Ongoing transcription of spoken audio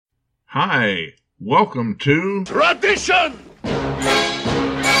Hi, welcome to Tradition!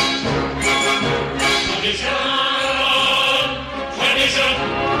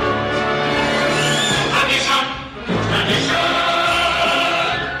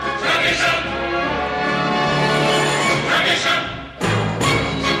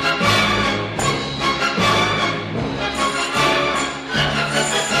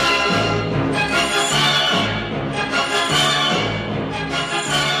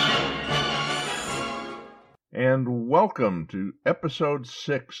 And welcome to episode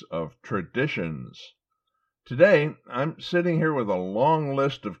 6 of Traditions. Today, I'm sitting here with a long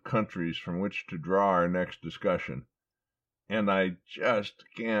list of countries from which to draw our next discussion, and I just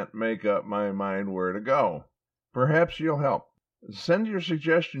can't make up my mind where to go. Perhaps you'll help. Send your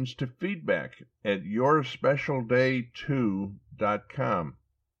suggestions to feedback at yourspecialday2.com.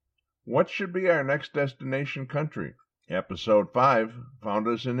 What should be our next destination country? Episode 5 found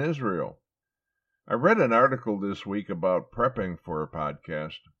us in Israel. I read an article this week about prepping for a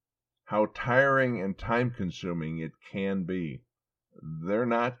podcast, how tiring and time-consuming it can be. They're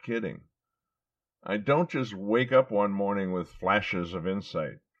not kidding. I don't just wake up one morning with flashes of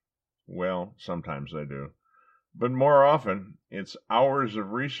insight. Well, sometimes I do. But more often, it's hours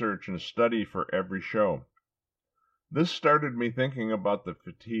of research and study for every show. This started me thinking about the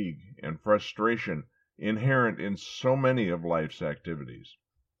fatigue and frustration inherent in so many of life's activities.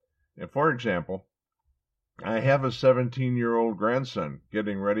 And for example, I have a 17-year-old grandson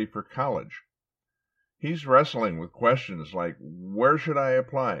getting ready for college. He's wrestling with questions like, where should I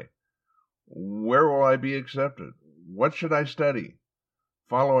apply? Where will I be accepted? What should I study?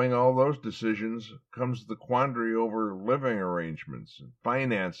 Following all those decisions comes the quandary over living arrangements,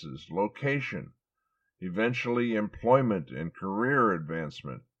 finances, location, eventually employment and career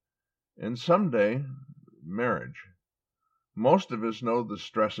advancement, and someday, marriage. Most of us know the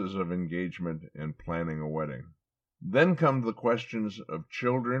stresses of engagement and planning a wedding. Then come the questions of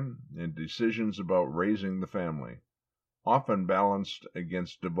children and decisions about raising the family, often balanced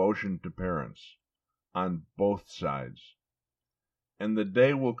against devotion to parents, on both sides. And the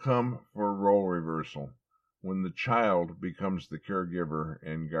day will come for role reversal, when the child becomes the caregiver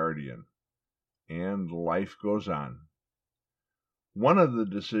and guardian, and life goes on. One of the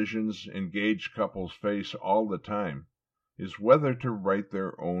decisions engaged couples face all the time is whether to write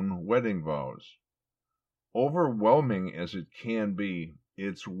their own wedding vows. Overwhelming as it can be,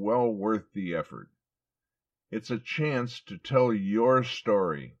 it's well worth the effort. It's a chance to tell your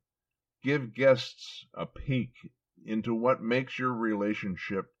story, give guests a peek into what makes your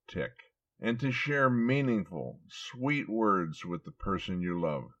relationship tick, and to share meaningful, sweet words with the person you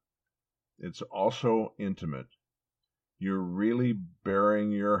love. It's also intimate. You're really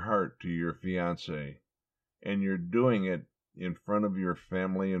baring your heart to your fiancé, and you're doing it in front of your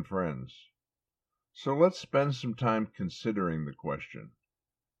family and friends. So let's spend some time considering the question.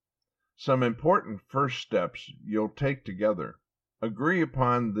 Some important first steps you'll take together. Agree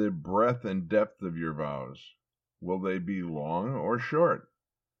upon the breadth and depth of your vows. Will they be long or short?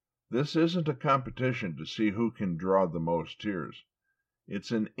 This isn't a competition to see who can draw the most tears.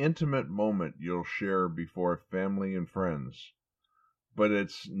 It's an intimate moment you'll share before family and friends. But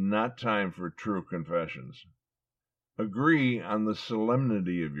it's not time for true confessions. Agree on the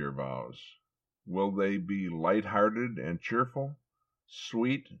solemnity of your vows. Will they be light-hearted and cheerful,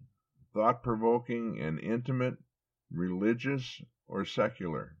 sweet, thought-provoking and intimate, religious or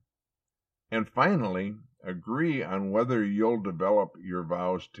secular? And finally, agree on whether you'll develop your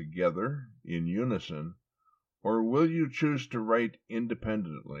vows together in unison, or will you choose to write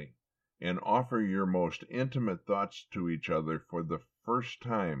independently and offer your most intimate thoughts to each other for the first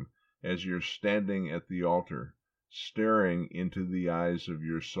time as you're standing at the altar, staring into the eyes of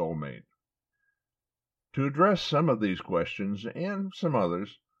your soulmate? To address some of these questions, and some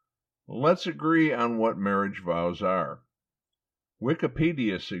others, let's agree on what marriage vows are.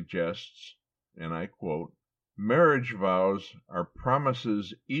 Wikipedia suggests, and I quote, marriage vows are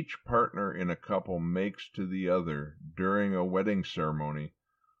promises each partner in a couple makes to the other during a wedding ceremony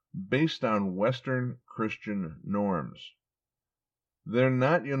based on Western Christian norms. They're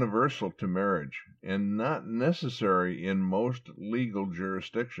not universal to marriage and not necessary in most legal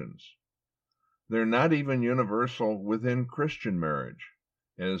jurisdictions. They're not even universal within Christian marriage,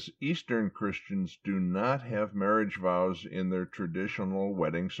 as Eastern Christians do not have marriage vows in their traditional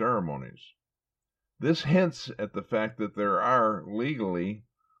wedding ceremonies. This hints at the fact that there are, legally,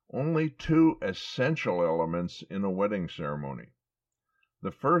 only two essential elements in a wedding ceremony.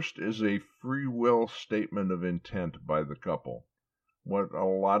 The first is a free will statement of intent by the couple, what a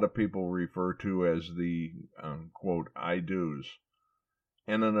lot of people refer to as the, quote, I do's.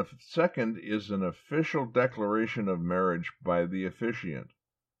 and a second is an official declaration of marriage by the officiant.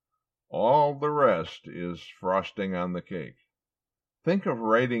 All the rest is frosting on the cake. Think of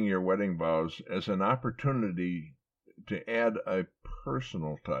writing your wedding vows as an opportunity to add a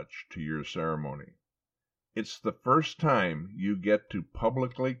personal touch to your ceremony. It's the first time you get to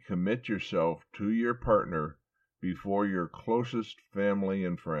publicly commit yourself to your partner before your closest family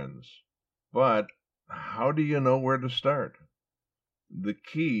and friends. But how do you know where to start? The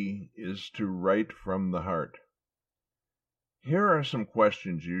key is to write from the heart. Here are some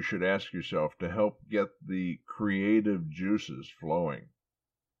questions you should ask yourself to help get the creative juices flowing.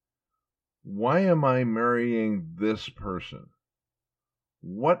 Why am I marrying this person?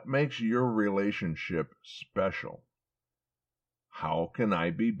 What makes your relationship special? How can I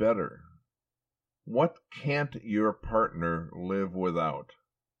be better? What can't your partner live without?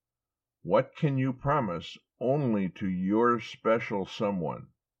 What can you promise only to your special someone?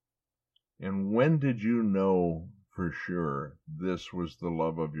 And when did you know for sure this was the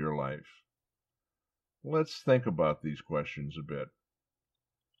love of your life? Let's think about these questions a bit.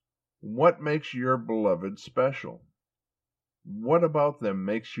 What makes your beloved special? What about them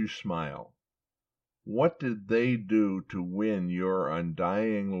makes you smile? What did they do to win your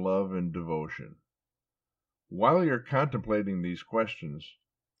undying love and devotion? While you're contemplating these questions,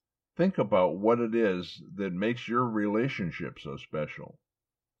 think about what it is that makes your relationship so special.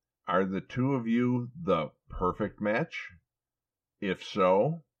 Are the two of you the perfect match? If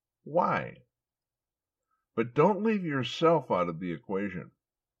so, why? But don't leave yourself out of the equation.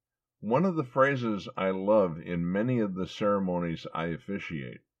 One of the phrases I love in many of the ceremonies I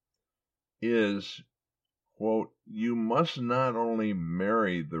officiate is, quote, "You must not only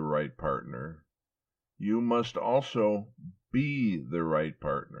marry the right partner, you must also be the right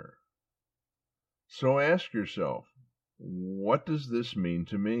partner." So ask yourself, what does this mean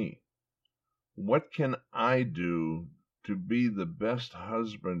to me? What can I do to be the best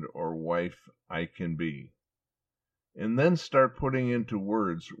husband or wife I can be? And then start putting into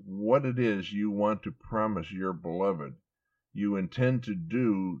words what it is you want to promise your beloved you intend to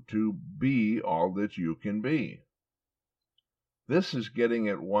do to be all that you can be. This is getting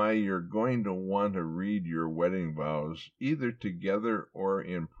at why you're going to want to read your wedding vows, either together or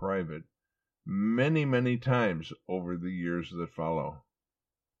in private, many, many times over the years that follow.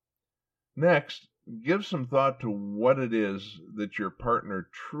 Next, give some thought to what it is that your partner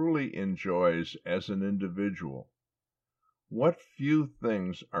truly enjoys as an individual. What few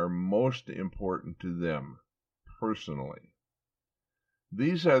things are most important to them personally?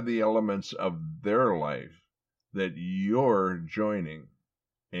 These are the elements of their life that you're joining,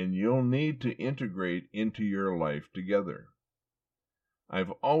 and you'll need to integrate into your life together.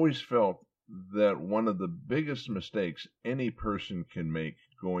 I've always felt that one of the biggest mistakes any person can make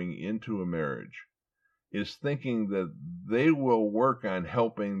going into a marriage is thinking that they will work on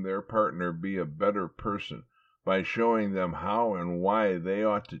helping their partner be a better person by showing them how and why they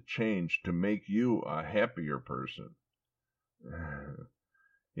ought to change to make you a happier person.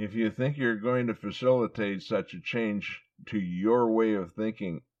 If you think you're going to facilitate such a change to your way of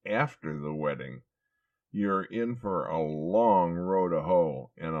thinking after the wedding, you're in for a long road to hoe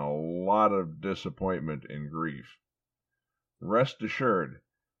and a lot of disappointment and grief. Rest assured,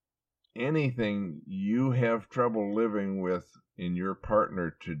 anything you have trouble living with in your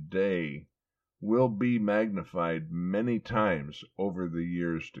partner today will be magnified many times over the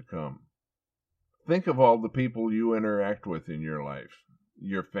years to come. Think of all the people you interact with in your life,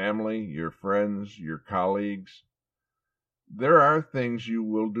 your family, your friends, your colleagues. There are things you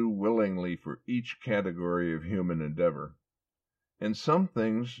will do willingly for each category of human endeavor, and some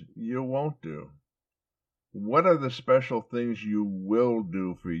things you won't do. What are the special things you will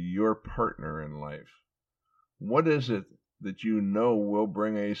do for your partner in life? What is it that you know will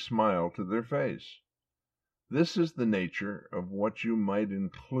bring a smile to their face? This is the nature of what you might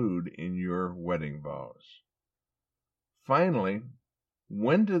include in your wedding vows. Finally,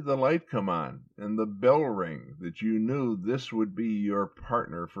 when did the light come on and the bell ring that you knew this would be your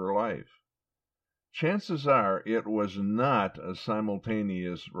partner for life? Chances are it was not a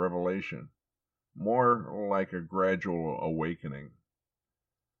simultaneous revelation, more like a gradual awakening.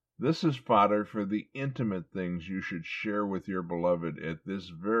 This is fodder for the intimate things you should share with your beloved at this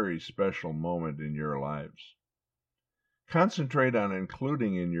very special moment in your lives. Concentrate on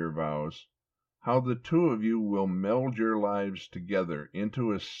including in your vows how the two of you will meld your lives together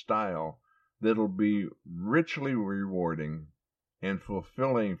into a style that'll be richly rewarding and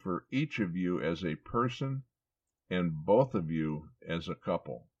fulfilling for each of you as a person and both of you as a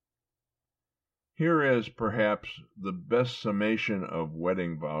couple. Here is perhaps the best summation of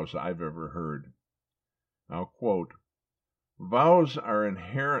wedding vows I've ever heard. I'll quote, "Vows are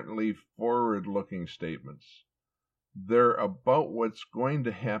inherently forward-looking statements. They're about what's going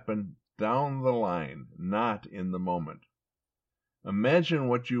to happen down the line, not in the moment. Imagine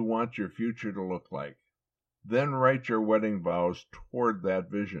what you want your future to look like. Then write your wedding vows toward that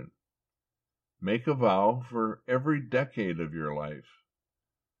vision. Make a vow for every decade of your life.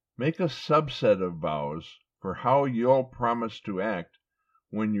 Make a subset of vows for how you'll promise to act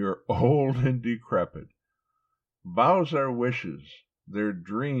when you're old and decrepit. Vows are wishes. They're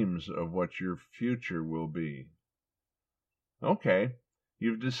dreams of what your future will be." Okay,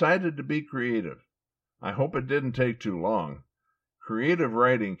 you've decided to be creative. I hope it didn't take too long. Creative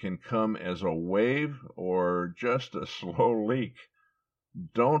writing can come as a wave or just a slow leak.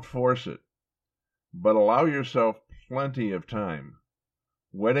 Don't force it, but allow yourself plenty of time.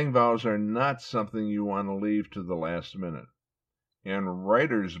 Wedding vows are not something you want to leave to the last minute, and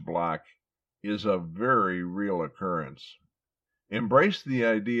writer's block is a very real occurrence. Embrace the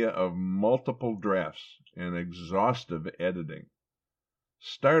idea of multiple drafts and exhaustive editing.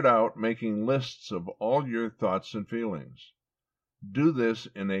 Start out making lists of all your thoughts and feelings. Do this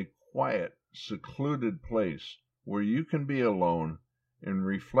in a quiet, secluded place where you can be alone and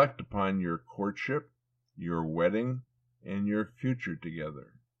reflect upon your courtship, your wedding, and your future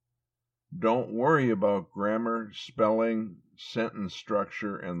together. Don't worry about grammar, spelling, sentence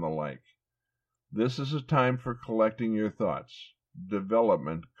structure, and the like. This is a time for collecting your thoughts.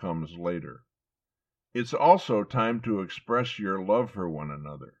 Development comes later. It's also time to express your love for one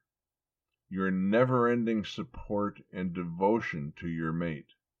another, your never-ending support and devotion to your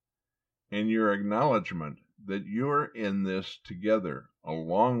mate, and your acknowledgement that you're in this together,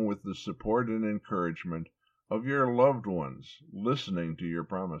 along with the support and encouragement of your loved ones listening to your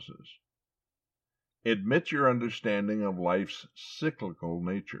promises. Admit your understanding of life's cyclical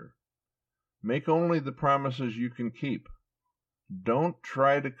nature. Make only the promises you can keep. Don't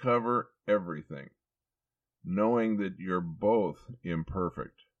try to cover everything, knowing that you're both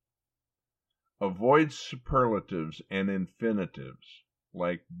imperfect. Avoid superlatives and infinitives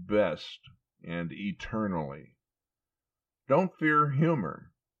like best and eternally. Don't fear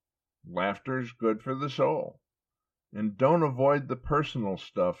humor. Laughter's good for the soul. And don't avoid the personal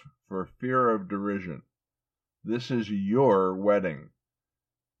stuff for fear of derision. This is your wedding.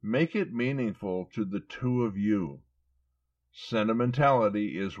 Make it meaningful to the two of you.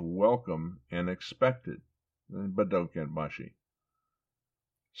 Sentimentality is welcome and expected, but don't get mushy.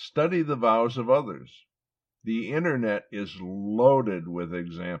 Study the vows of others. The internet is loaded with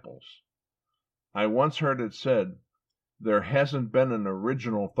examples. I once heard it said, "There hasn't been an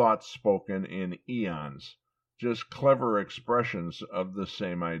original thought spoken in eons, just clever expressions of the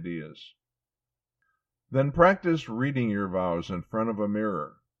same ideas." Then practice reading your vows in front of a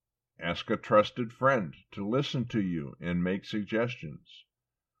mirror. Ask a trusted friend to listen to you and make suggestions.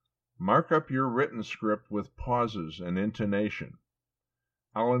 Mark up your written script with pauses and intonation.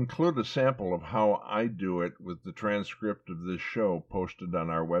 I'll include a sample of how I do it with the transcript of this show posted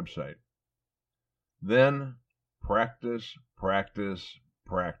on our website. Then practice, practice,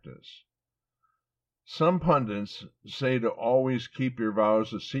 practice. Some pundits say to always keep your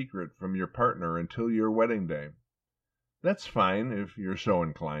vows a secret from your partner until your wedding day. That's fine if you're so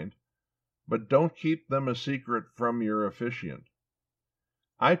inclined, but don't keep them a secret from your officiant.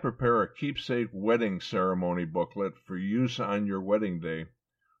 I prepare a keepsake wedding ceremony booklet for use on your wedding day,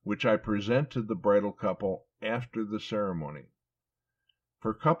 which I present to the bridal couple after the ceremony.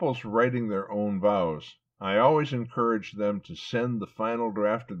 For couples writing their own vows, I always encourage them to send the final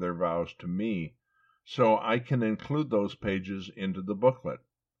draft of their vows to me so I can include those pages into the booklet.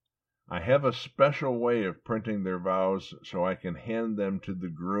 I have a special way of printing their vows so I can hand them to the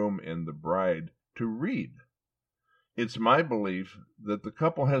groom and the bride to read. It's my belief that the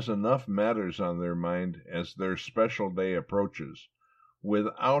couple has enough matters on their mind as their special day approaches,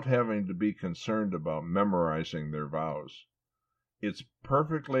 without having to be concerned about memorizing their vows. It's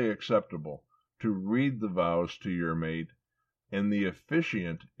perfectly acceptable to read the vows to your mate, and the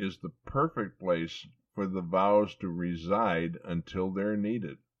officiant is the perfect place for the vows to reside until they're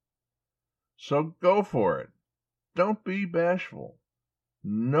needed. So go for it. Don't be bashful.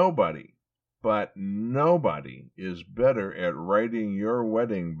 Nobody, but nobody, is better at writing your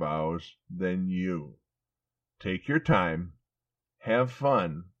wedding vows than you. Take your time, have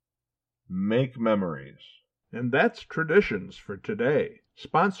fun, make memories. And that's Traditions for today,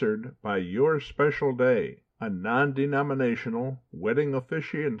 sponsored by Your Special Day, a non-denominational wedding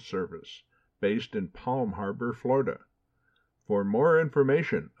officiant service based in Palm Harbor, Florida. For more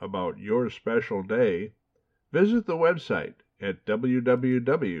information about your special day, visit the website at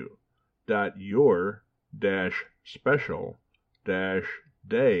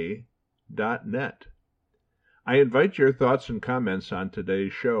www.your-special-day.net. I invite your thoughts and comments on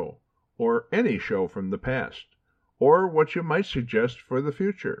today's show, or any show from the past, or what you might suggest for the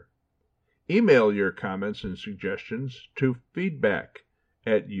future. Email your comments and suggestions to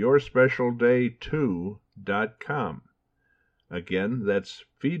feedback@yourspecialday2.com. Again, that's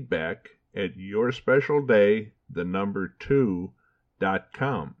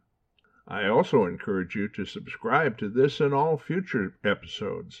feedback@yourspecialday2.com. I also encourage you to subscribe to this and all future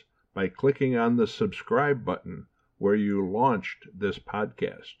episodes by clicking on the subscribe button where you launched this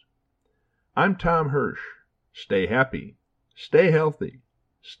podcast. I'm Tom Hirsch. Stay happy, stay healthy,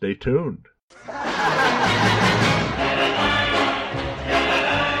 stay tuned.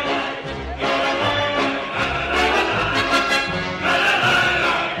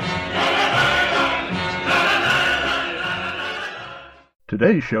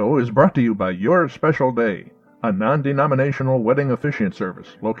 Today's show is brought to you by Your Special Day, a non-denominational wedding officiant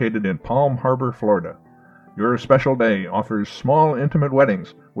service located in Palm Harbor, Florida. Your Special Day offers small, intimate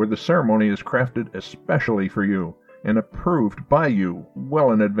weddings where the ceremony is crafted especially for you and approved by you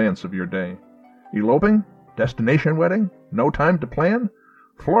well in advance of your day. Eloping? Destination wedding? No time to plan?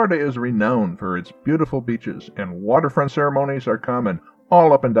 Florida is renowned for its beautiful beaches, and waterfront ceremonies are common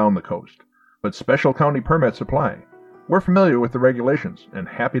all up and down the coast. But special county permits apply. We're familiar with the regulations and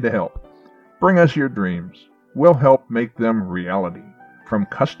happy to help. Bring us your dreams. We'll help make them reality. From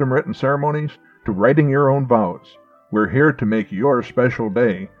custom-written ceremonies to writing your own vows, we're here to make your special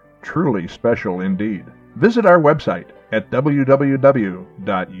day truly special indeed. Visit our website at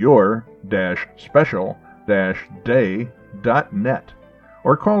www.your-special-day.net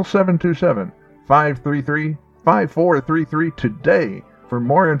or call 727-533-5433 today for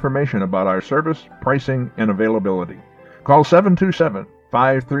more information about our service, pricing, and availability. Call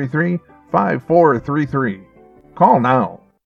 727-533-5433. Call now.